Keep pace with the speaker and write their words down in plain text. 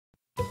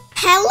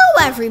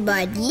Hello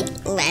everybody,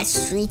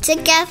 let's read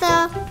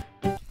together.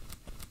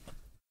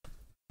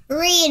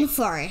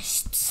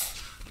 Rainforests.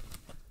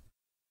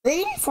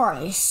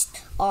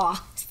 Rainforests are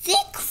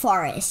thick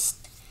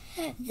forests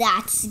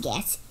that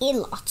get a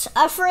lot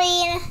of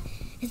rain.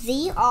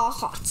 They are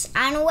hot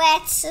and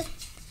wet.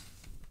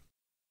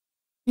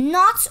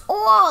 Not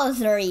all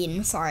the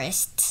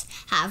rainforests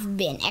have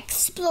been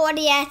explored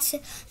yet.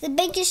 The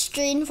biggest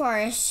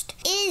rainforest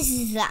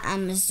is the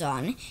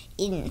Amazon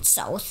in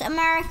South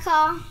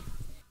America.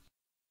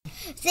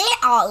 There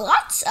are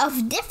lots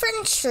of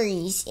different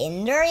trees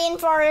in the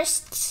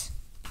rainforests.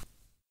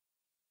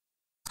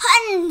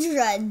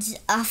 Hundreds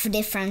of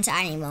different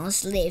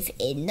animals live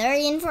in the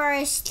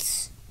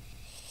rainforests.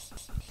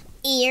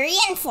 A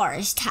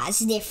rainforest has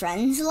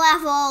different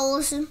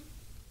levels.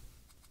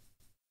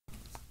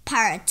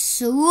 Parrots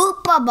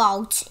swoop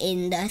about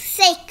in the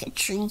thick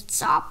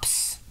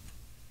treetops.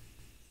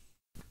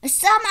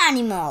 Some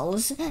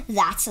animals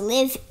that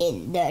live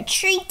in the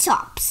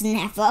treetops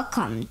never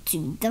come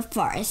to the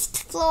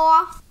forest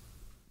floor.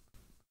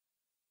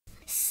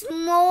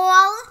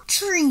 Small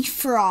tree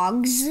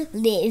frogs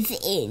live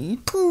in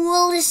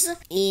pools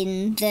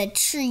in the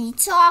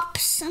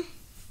treetops.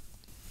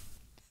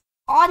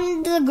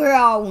 On the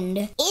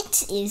ground,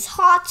 it is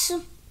hot,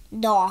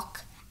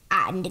 dark,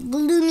 and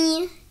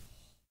gloomy.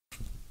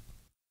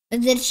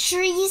 The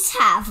trees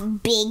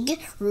have big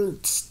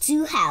roots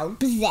to help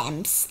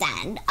them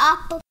stand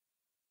up.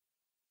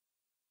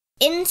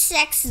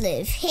 Insects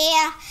live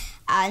here,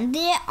 and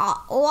there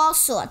are all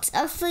sorts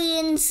of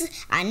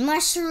ferns and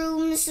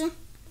mushrooms.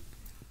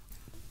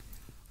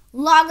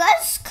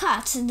 Loggers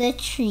cut the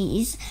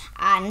trees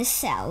and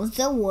sell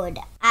the wood,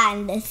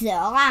 and the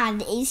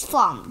land is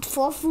farmed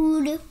for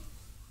food.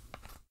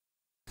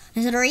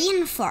 The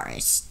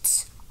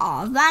rainforests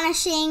are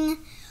vanishing.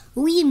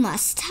 We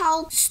must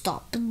help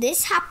stop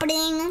this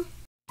happening.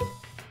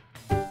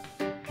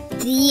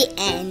 The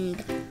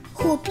end.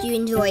 Hope you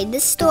enjoyed the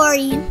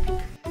story.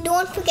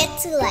 Don't forget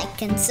to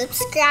like and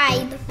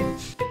subscribe.